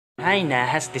China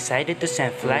has decided to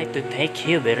send flights to take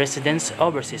Hubei residents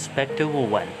overseas back to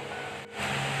Wuhan.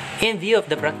 In view of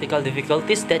the practical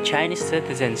difficulties that Chinese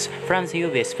citizens from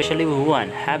Hubei, especially Wuhan,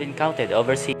 have encountered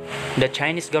overseas, the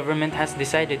Chinese government has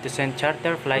decided to send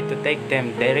charter flights to take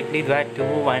them directly back to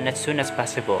Wuhan as soon as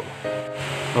possible.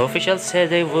 Officials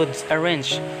said they would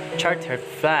arrange chartered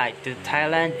flights to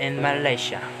Thailand and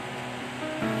Malaysia.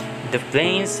 The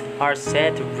planes are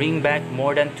set to bring back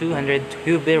more than 200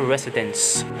 Hubei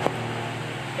residents.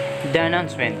 The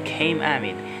announcement came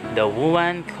amid the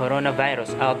Wuhan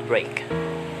coronavirus outbreak.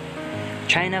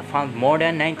 China found more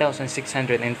than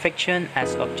 9,600 infections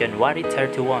as of January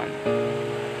 31.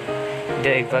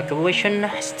 The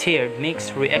evacuation stirred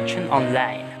mixed reaction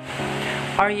online.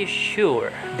 Are you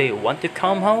sure they want to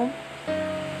come home?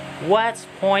 What's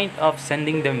the point of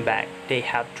sending them back? They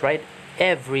have tried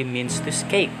every means to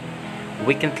escape.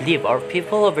 We can't leave our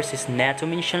people overseas, not to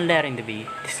mention letting them be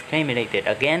discriminated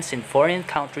against in foreign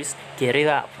countries. Get it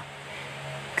up.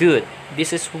 Good,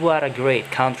 this is what a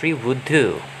great country would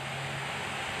do.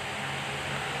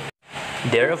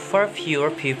 There are far fewer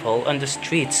people on the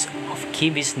streets of key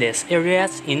business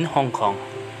areas in Hong Kong.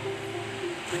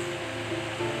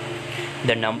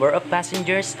 The number of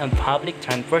passengers on public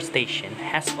transportation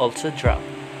has also dropped.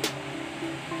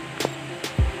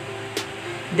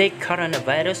 The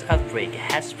coronavirus outbreak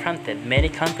has prompted many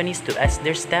companies to ask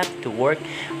their staff to work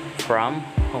from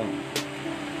home.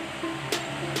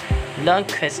 Long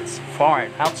queues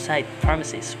form outside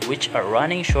pharmacies which are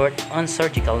running short on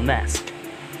surgical masks.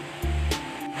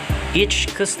 Each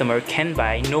customer can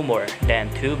buy no more than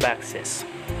 2 boxes.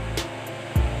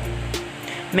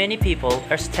 Many people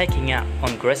are stacking up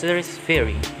on groceries,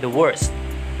 fearing the worst.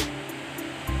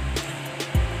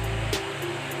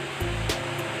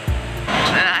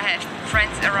 I have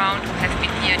friends around who have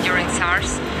been here during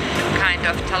SARS, kind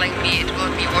of telling me it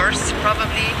will be worse.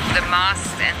 Probably the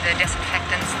masks and the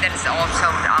disinfectants, that is all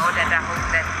sold out, and I hope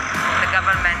that the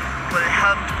government will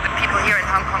help the people here in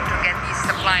Hong Kong to get these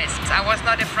supplies. I was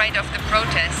not afraid of the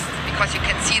protests because you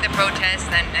can see the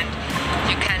protests and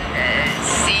you can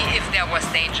see if there was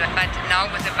danger. But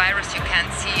now with the virus you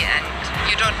can't see and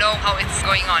you don't know how it's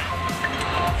going on.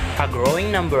 A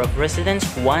growing number of residents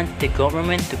want the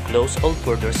government to close all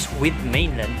borders with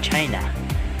mainland China.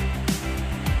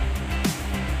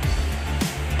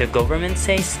 The government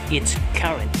says its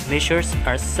current measures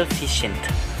are sufficient.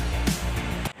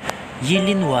 Yi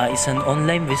Linhua is an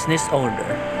online business owner.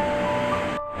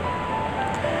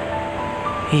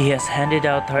 He has handed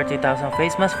out 30,000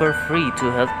 face masks for free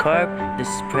to help curb the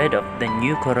spread of the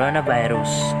new coronavirus.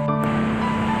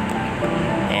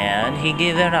 And he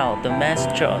gave it out the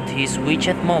mask throughout his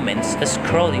WeChat moments a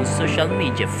scrolling social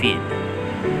media feed.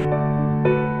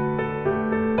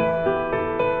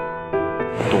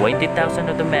 20,000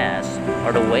 of the masks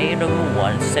are the way in the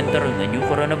Wuhan centering the new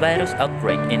coronavirus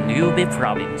outbreak in Hubei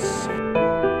province.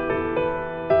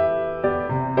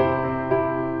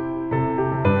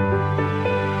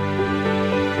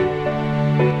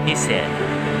 He said,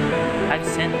 I've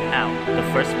sent out the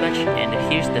first batch and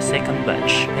here's the second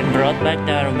batch. I brought back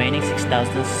the remaining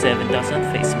 6,000,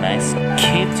 7,000 face masks.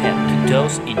 Keep them to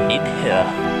those in need here.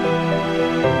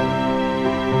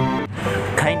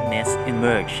 Kindness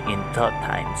emerged in tough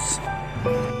times.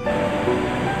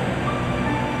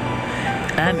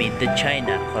 Amid the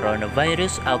China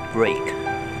coronavirus outbreak,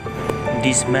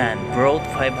 this man brought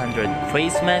 500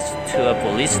 face masks to a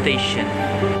police station.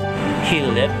 He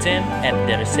left them at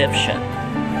the reception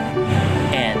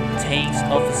and thanks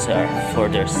officers for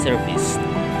their service.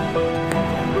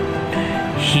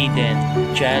 He then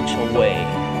charged away.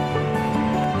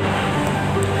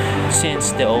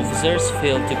 Since the officers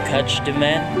failed to catch the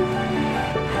man,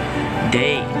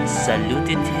 they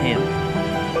saluted him.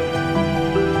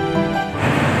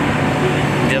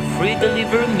 The free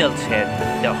delivery melted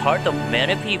the heart of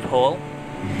many people.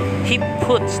 He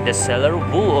puts the seller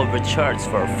who overcharged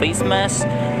for face masks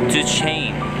to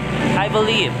shame. I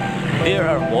believe there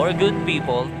are more good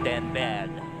people than